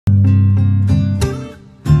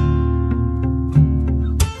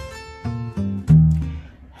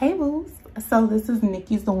So this is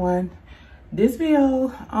Nikki's the one. This video,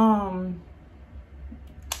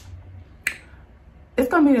 it's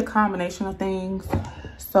gonna be a combination of things.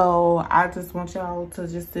 So I just want y'all to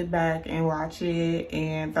just sit back and watch it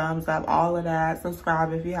and thumbs up all of that.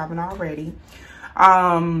 Subscribe if you haven't already.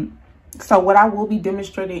 So what I will be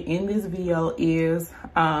demonstrating in this video is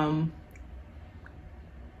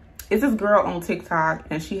it's this girl on TikTok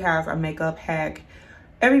and she has a makeup hack.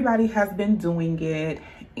 Everybody has been doing it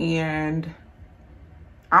and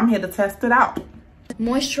I'm here to test it out.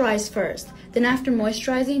 Moisturize first. Then after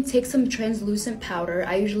moisturizing, take some translucent powder.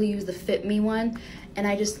 I usually use the Fit Me one and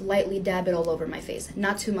I just lightly dab it all over my face,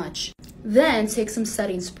 not too much. Then take some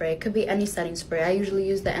setting spray. It could be any setting spray. I usually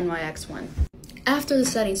use the NYX one. After the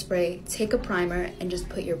setting spray, take a primer and just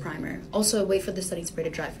put your primer. Also, wait for the setting spray to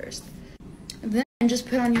dry first. Then just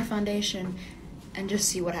put on your foundation and just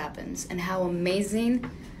see what happens and how amazing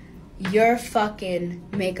your fucking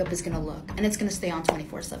makeup is gonna look. And it's gonna stay on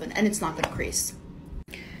 24/7 and it's not gonna crease.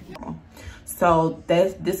 So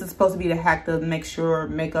this is supposed to be the hack to make sure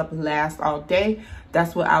makeup lasts all day.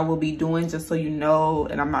 That's what I will be doing, just so you know.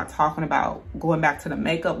 And I'm not talking about going back to the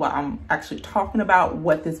makeup. Well, I'm actually talking about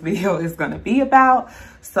what this video is gonna be about.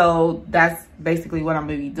 So that's basically what I'm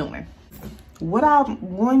gonna be doing. What I'm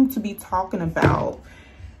going to be talking about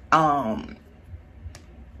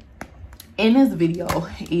in this video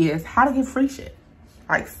is how to get free shit.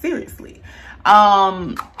 Like, seriously.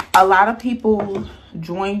 A lot of people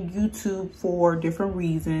join YouTube for different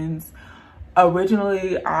reasons.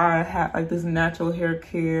 Originally, I had like this natural hair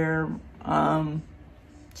care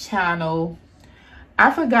channel. I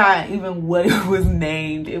forgot even what it was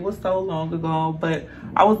named. It was so long ago, but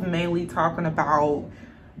I was mainly talking about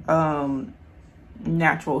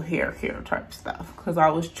natural hair care type stuff because I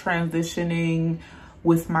was transitioning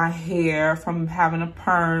with my hair from having a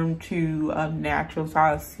perm to natural. So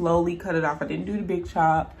I slowly cut it off. I didn't do the big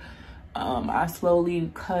chop. I slowly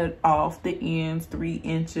cut off the ends 3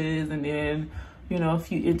 inches and then, you know, a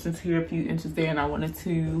few inches here, a few inches there. And I wanted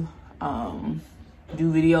to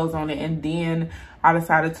do videos on it. And then I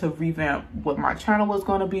decided to revamp what my channel was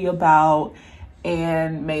going to be about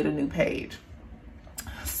and made a new page.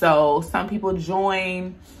 So some people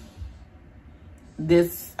join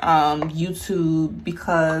this YouTube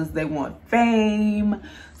because they want fame.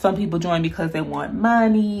 Some people join because they want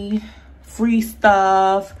money, free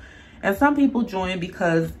stuff. And some people join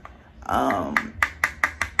because,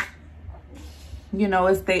 you know,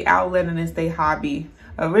 it's their outlet and it's their hobby.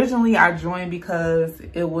 Originally, I joined because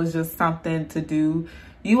it was just something to do.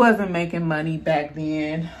 You wasn't making money back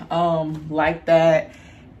then like that.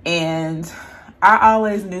 And I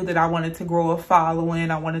always knew that I wanted to grow a following.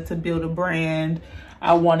 I wanted to build a brand.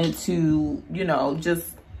 I wanted to, you know,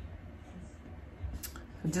 just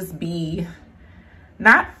be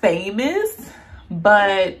not famous,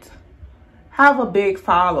 but have a big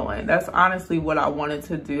following. That's honestly what I wanted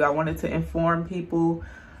to do. I wanted to inform people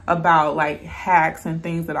about like hacks and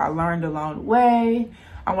things that I learned along the way.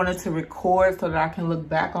 I wanted to record so that I can look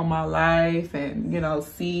back on my life and, you know,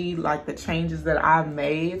 see like the changes that I've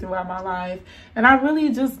made throughout my life. And I really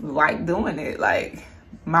just like doing it. Like,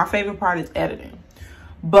 my favorite part is editing.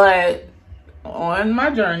 But on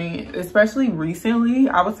my journey, especially recently,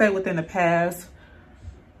 I would say within the past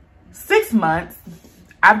 6 months,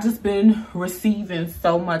 I've just been receiving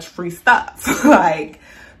so much free stuff. Like,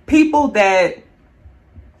 people that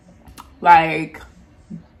like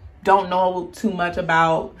don't know too much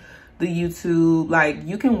about the YouTube, like,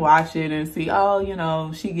 you can watch it and see, oh, you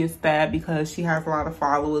know, she gets that because she has a lot of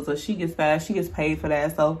followers, or she gets that, she gets paid for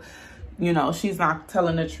that, so, you know, she's not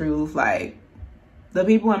telling the truth. Like, the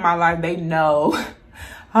people in my life, they know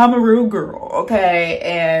I'm a real girl, okay?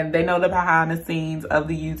 And they know the behind the scenes of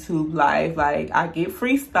the YouTube life. Like, I get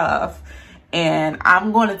free stuff and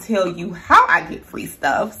I'm going to tell you how I get free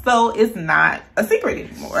stuff, so it's not a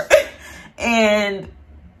secret anymore. And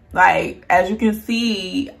like, as you can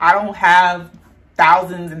see, I don't have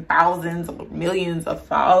thousands and thousands or millions of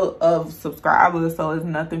subscribers, so it's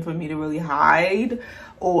nothing for me to really hide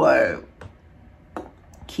or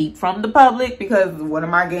keep from the public, because what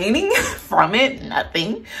am I gaining from it?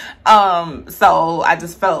 Nothing. So I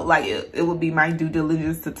just felt like it would be my due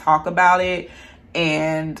diligence to talk about it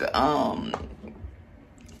and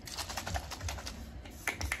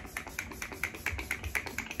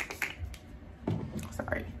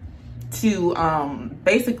to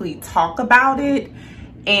basically talk about it,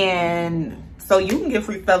 and so you can get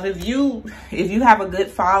free stuff if you have a good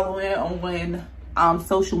following on when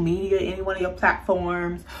social media, any one of your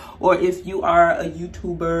platforms, or if you are a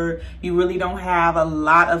YouTuber, you really don't have a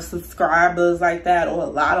lot of subscribers like that or a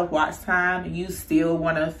lot of watch time, and you still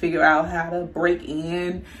want to figure out how to break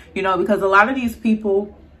in, you know, because a lot of these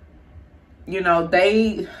people, you know,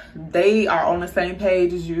 they are on the same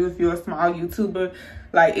page as you if you're a small YouTuber.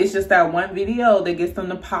 Like, it's just that one video that gets them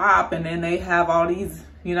to pop, and then they have all these,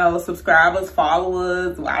 you know, subscribers,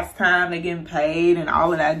 followers, watch time, they're getting paid and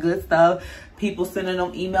all of that good stuff. People sending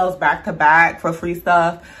them emails back to back for free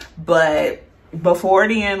stuff. But before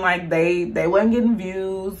then, like, they wasn't getting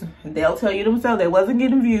views. They'll tell you themselves they wasn't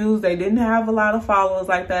getting views. They didn't have a lot of followers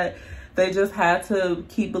like that. They just had to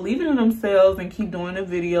keep believing in themselves and keep doing the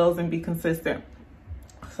videos and be consistent.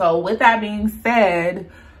 So with that being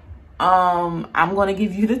said, I'm going to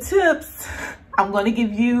give you the tips. I'm going to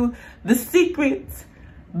give you the secrets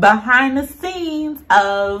behind the scenes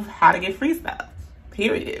of how to get free stuff,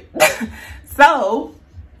 period. So,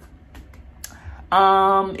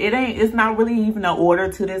 it's not really even an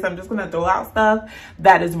order to this. I'm just going to throw out stuff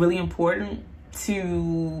that is really important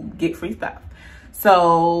to get free stuff.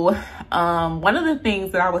 So, one of the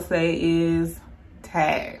things that I would say is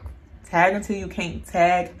tag. Tag until you can't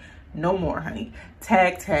tag no more, honey.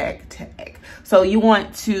 Tag, tag, tag. So you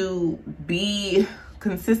want to be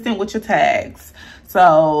consistent with your tags.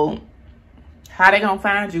 So how they gonna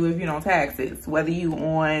find you if you don't tag this? Whether you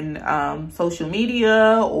on social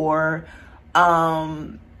media or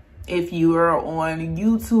if you are on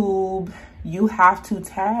YouTube, you have to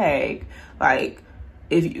tag. Like,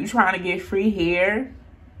 if you're trying to get free hair,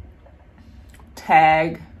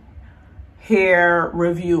 tag hair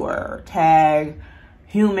reviewer, tag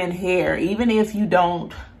human hair. Even if you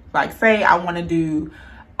don't, like, say I want to do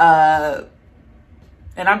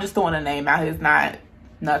and I'm just throwing a name out, it's not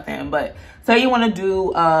nothing, but say you want to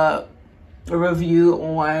do a review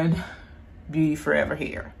on Beauty Forever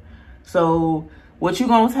hair. So what you're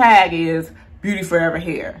gonna tag is Beauty Forever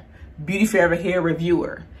hair, Beauty Forever hair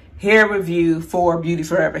reviewer, hair review for Beauty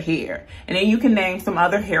Forever hair. And then you can name some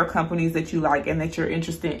other hair companies that you like and that you're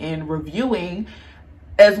interested in reviewing,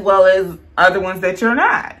 as well as other ones that you're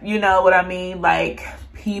not. You know what I mean? Like,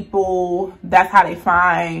 people, that's how they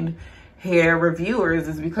find hair reviewers,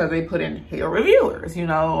 is because they put in hair reviewers, you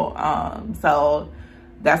know? So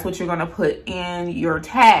that's what you're gonna put in your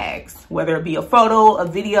tags, whether it be a photo, a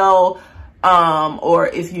video, or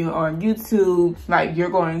if you're on YouTube, like, you're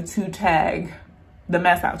going to tag the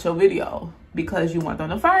mess out your video because you want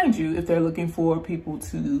them to find you if they're looking for people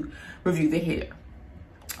to review the hair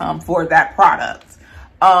for that product.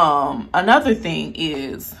 Another thing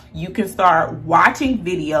is you can start watching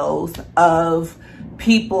videos of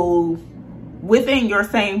people within your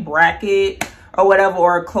same bracket or whatever,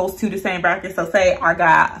 or close to the same bracket. So say I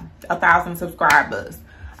got 1,000 subscribers.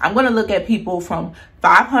 I'm going to look at people from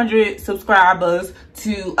 500 subscribers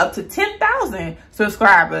to up to 10,000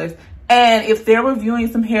 subscribers. And if they're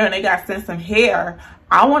reviewing some hair and they got sent some hair,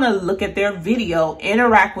 I want to look at their video,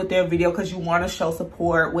 interact with their video, because you want to show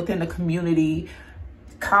support within the community.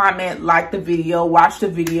 Comment, like the video, watch the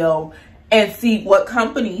video, and see what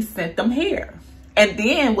company sent them hair. And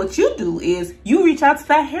then what you do is you reach out to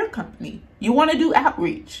that hair company. You want to do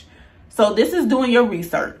outreach. So this is doing your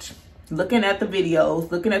research, looking at the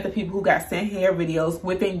videos, looking at the people who got sent hair videos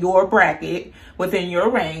within your bracket, within your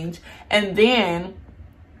range, and then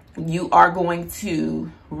you are going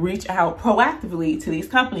to reach out proactively to these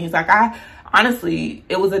companies. Like, honestly,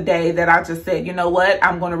 it was a day that I just said, you know what,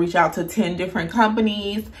 I'm going to reach out to 10 different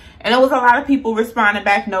companies. And it was a lot of people responding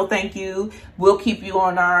back, no, thank you. We'll keep you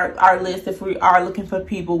on our list if we are looking for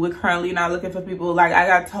people. We're currently not looking for people. Like, I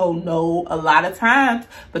got told no a lot of times,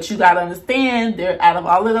 but you got to understand, there, out of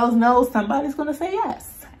all of those no's, somebody's going to say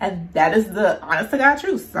yes. And that is the honest to God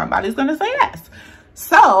truth. Somebody's going to say yes.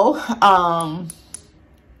 So,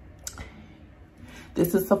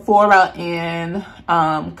 this is Sephora in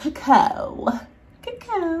Cacao.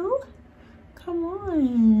 Cacao, come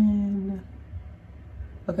on.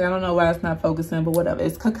 Okay, I don't know why it's not focusing, but whatever.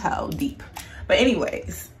 It's Cacao Deep. But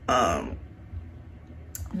anyways, number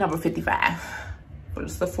 55 for the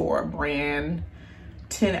Sephora brand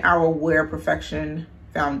 10-Hour Wear Perfection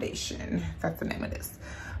Foundation. That's the name of this.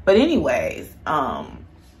 But anyways, so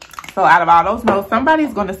out of all those no's,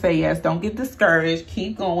 somebody's going to say yes. Don't get discouraged.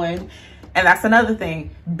 Keep going. And that's another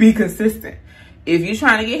thing. Be consistent. If you're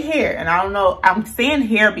trying to get hair, and I don't know, I'm saying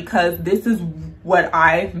hair because this is what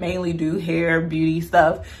I mainly do, hair, beauty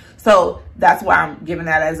stuff. So that's why I'm giving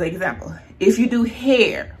that as an example. If you do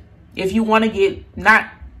hair, if you want to get, not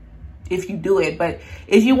if you do it, but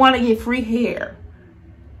if you want to get free hair,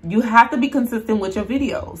 you have to be consistent with your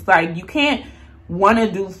videos. Like, you can't want to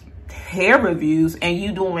do hair reviews and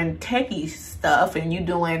you doing techie stuff and you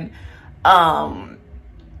doing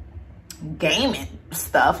gaming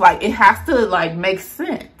stuff, like it has to like make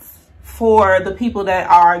sense for the people that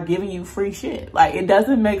are giving you free shit. Like it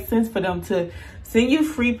doesn't make sense for them to send you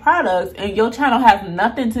free products and your channel has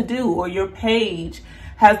nothing to do, or your page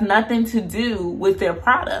has nothing to do with their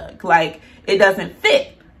product. Like it doesn't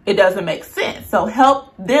fit. It doesn't make sense. So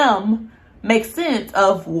help them make sense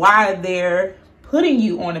of why they're putting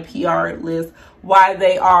you on a PR list, why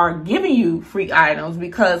they are giving you free items,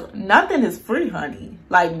 because nothing is free, honey.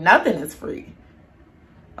 Like nothing is free.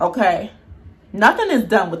 Okay? Nothing is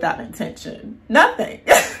done without intention. Nothing.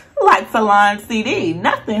 Like Salon CD.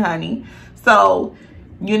 Nothing, honey. So,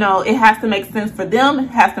 you know, it has to make sense for them. It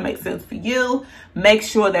has to make sense for you. Make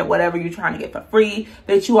sure that whatever you're trying to get for free,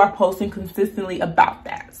 that you are posting consistently about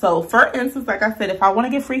that. So, for instance, like I said, if I want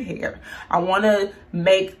to get free hair, I want to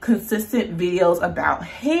make consistent videos about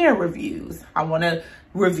hair reviews. I want to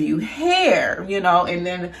review hair, you know, and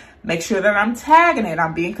then make sure that I'm tagging it.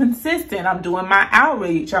 I'm being consistent. I'm doing my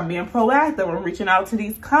outreach. I'm being proactive. I'm reaching out to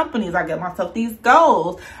these companies. I get myself these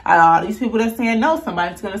goals. All these people that are saying no,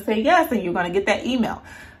 somebody's going to say yes, and you're going to get that email.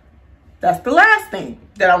 That's the last thing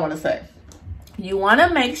that I want to say. You want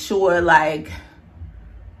to make sure like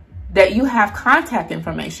that you have contact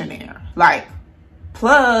information there. Like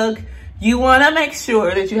plug, you want to make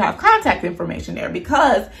sure that you have contact information there,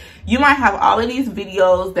 because you might have all of these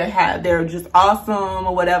videos that they're just awesome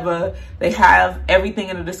or whatever. They have everything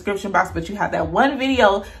in the description box, but you have that one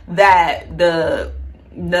video that the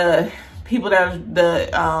people that are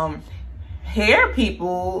the hair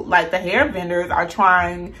people, like the hair vendors,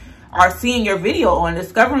 are seeing your video on,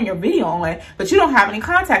 discovering your video on, but you don't have any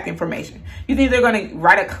contact information. You think they're going to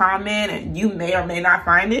write a comment and you may or may not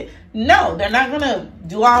find it? No, they're not going to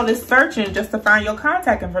do all this searching just to find your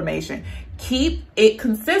contact information. Keep it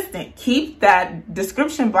consistent. Keep that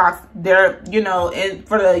description box there, you know, and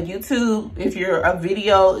for the YouTube, if you're a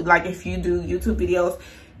video, like if you do YouTube videos,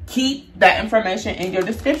 keep that information in your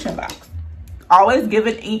description box. Always give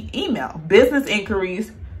an email, business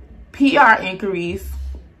inquiries, PR inquiries.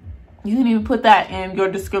 You can even put that in your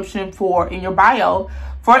description in your bio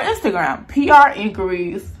for Instagram. PR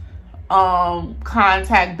inquiries,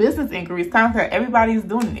 contact, business inquiries, contact. Everybody's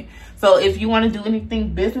doing it. So if you want to do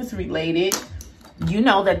anything business related, you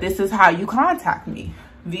know that this is how you contact me,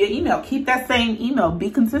 via email. Keep that same email. Be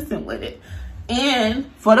consistent with it. And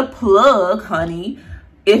for the plug, honey,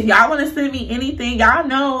 if y'all want to send me anything, y'all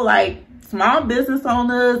know, like, small business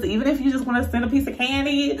owners, even if you just want to send a piece of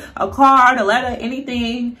candy, a card, a letter,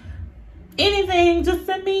 anything, just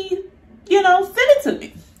send me, you know, send it to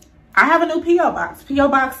me. I have a new P.O. Box. P.O.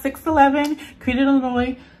 Box 611, Crete,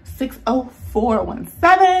 Illinois,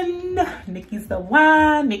 60417. Nikki's the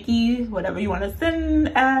one. Nikki, whatever you want to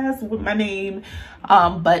send as with my name.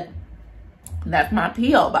 But that's my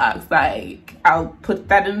P.O. Box. Like, I'll put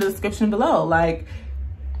that in the description below. Like,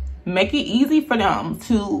 make it easy for them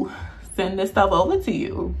to send this stuff over to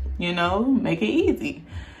you. You know, make it easy.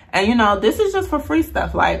 And, you know, this is just for free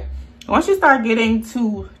stuff. Like, once you start getting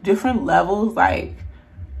to different levels, like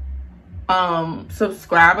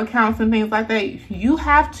subscribe accounts and things like that, you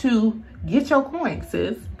have to get your coins,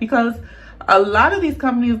 sis, because a lot of these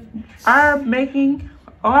companies are taking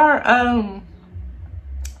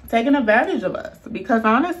advantage of us, because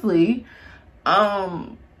honestly,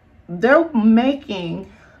 they're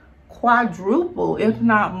making quadruple, if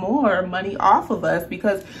not more, money off of us,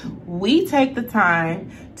 because we take the time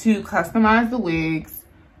to customize the wigs,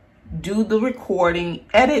 do the recording,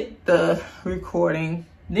 edit the recording,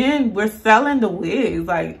 then we're selling the wigs.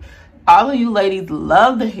 Like, all of you ladies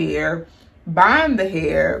love the hair, buying the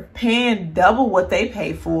hair, paying double what they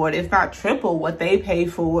pay for it, if not triple what they pay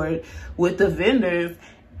for it with the vendors,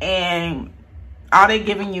 and all they're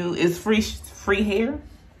giving you is free hair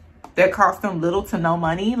that costs them little to no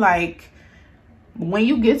money. Like, when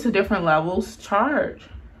you get to different levels, tax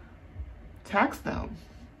them,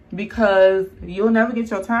 because you'll never get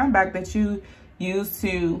your time back that you used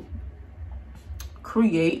to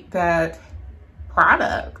create that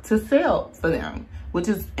product to sell for them, which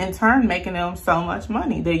is in turn making them so much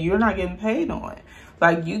money that you're not getting paid on.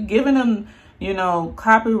 Like, you giving them, you know,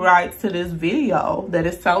 copyrights to this video that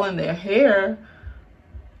is selling their hair,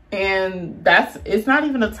 and it's not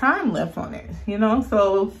even a time left on it, you know.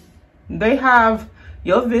 So they have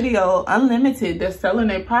your video unlimited. They're selling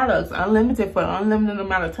their products unlimited for an unlimited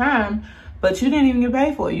amount of time, but you didn't even get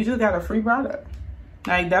paid for it. You just got a free product.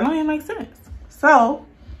 Like, that don't even make sense. So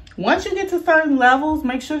once you get to certain levels,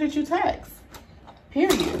 make sure that you tax.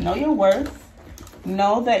 Period. Know your worth.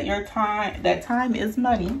 Know that your time is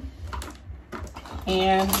money.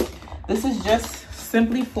 And This is just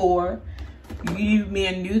simply for you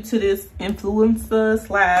being new to this influencer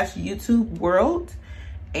slash YouTube world,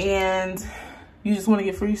 and you just want to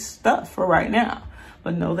get free stuff for right now.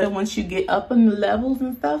 But know that once you get up in the levels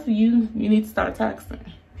and stuff, you need to start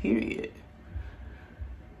taxing. Period.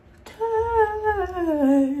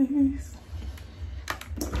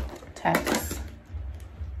 Tax.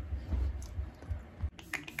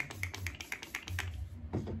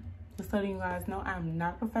 Just letting you guys know, I'm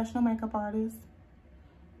not a professional makeup artist.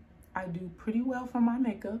 I do pretty well for my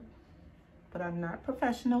makeup, but I'm not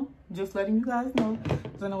professional. Just letting you guys know,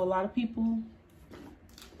 because I know a lot of people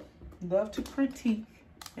love to critique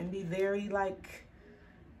and be very like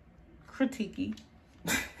critiquey.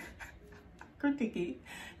 Critiquey,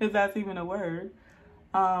 if that's even a word.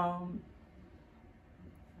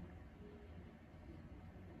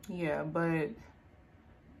 Yeah, but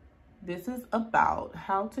this is about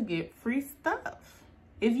how to get free stuff.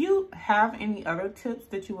 If you have any other tips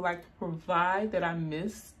that you would like to provide that I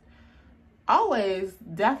missed, always,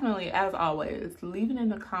 definitely, as always, leave it in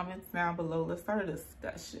the comments down below. Let's start a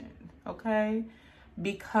discussion, okay?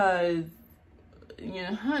 Because, you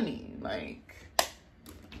know, honey, like,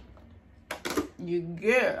 your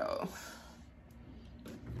girl,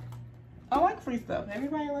 I like free stuff.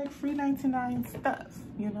 Everybody likes free 99 stuff,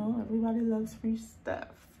 you know? Everybody loves free stuff.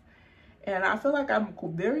 And I feel like I'm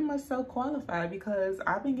very much so qualified because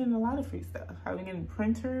I've been getting a lot of free stuff. I've been getting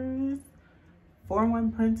printers,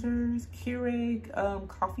 4-in-1 printers, Keurig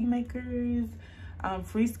coffee makers,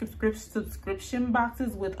 free subscription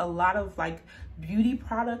boxes with a lot of like beauty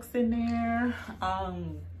products in there,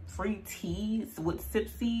 free teas with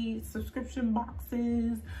Sipsy subscription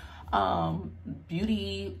boxes,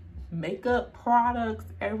 beauty makeup products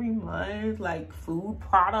every month, like food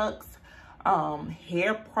products,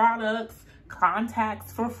 hair products,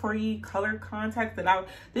 contacts for free, color contacts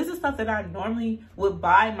this is stuff that I normally would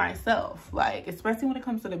buy myself. Like, especially when it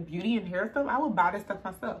comes to the beauty and hair stuff, I would buy this stuff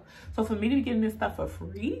myself. So for me to be getting this stuff for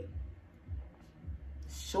free,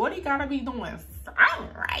 shorty gotta be doing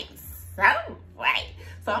something right.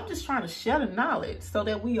 So I'm just trying to share the knowledge so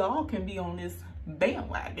that we all can be on this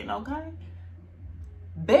bandwagon, okay?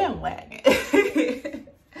 Bandwagon.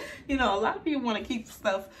 You know, a lot of people want to keep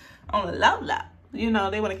stuff on the low. You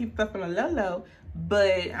know, they want to keep stuff on the low,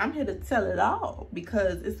 but I'm here to tell it all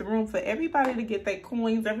because it's room for everybody to get their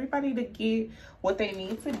coins, everybody to get what they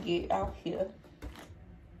need to get out here.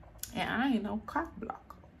 And I ain't no cock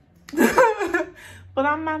blocker. But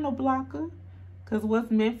I'm not no blocker, because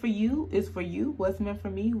what's meant for you is for you. What's meant for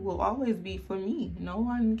me will always be for me. No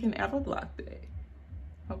one can ever block that.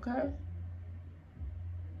 Okay?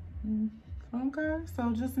 Okay,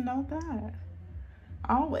 so just know that.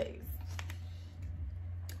 Always.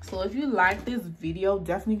 So if you like this video,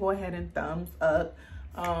 definitely go ahead and thumbs up.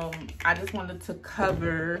 I just wanted to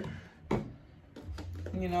cover,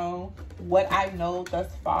 you know, what I know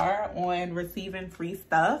thus far on receiving free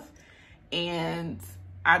stuff. And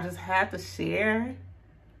I just had to share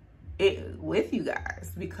it with you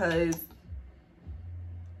guys because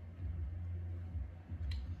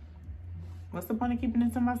what's the point of keeping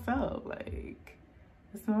it to myself? Like,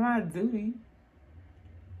 it's my duty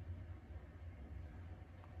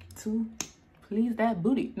to please that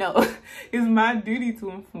booty. No, it's my duty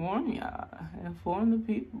to inform y'all, inform the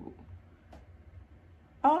people,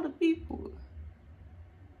 all the people.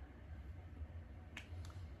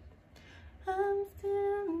 I'm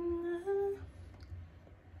still...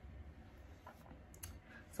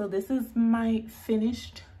 So this is my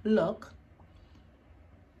finished look.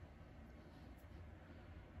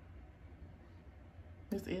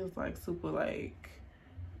 This is like super like,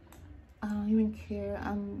 I don't even care.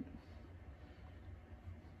 I'm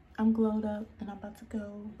glowed up and I'm about to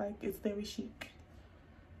go. Like, it's very chic.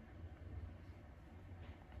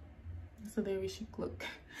 It's a very chic look.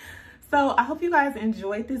 So I hope you guys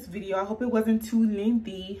enjoyed this video. I hope it wasn't too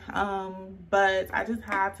lengthy. But I just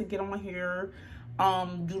had to get on here,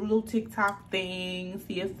 do the little TikTok thing,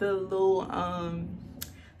 see if the little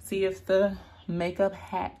makeup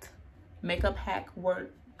hack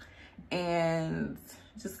work, and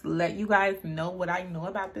just let you guys know what I know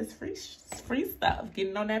about this free stuff,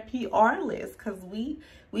 getting on that PR list, because we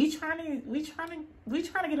trying to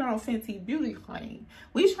get on Fenty Beauty, honey.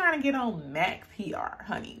 We trying to get on MAC PR,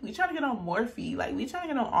 honey. We trying to get on Morphe. Like, we trying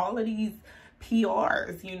to get on all of these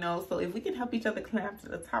PRs, you know. So if we can help each other climb to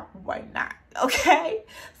the top, why not? Okay,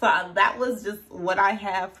 so that was just what I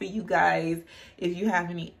have for you guys. If you have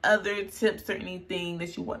any other tips or anything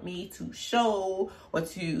that you want me to show or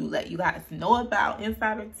to let you guys know about,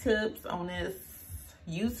 insider tips on this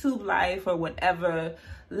YouTube life or whatever,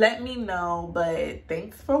 let me know. But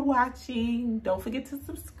thanks for watching. Don't forget to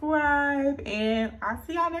subscribe, and I'll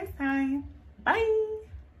see y'all next time. Bye.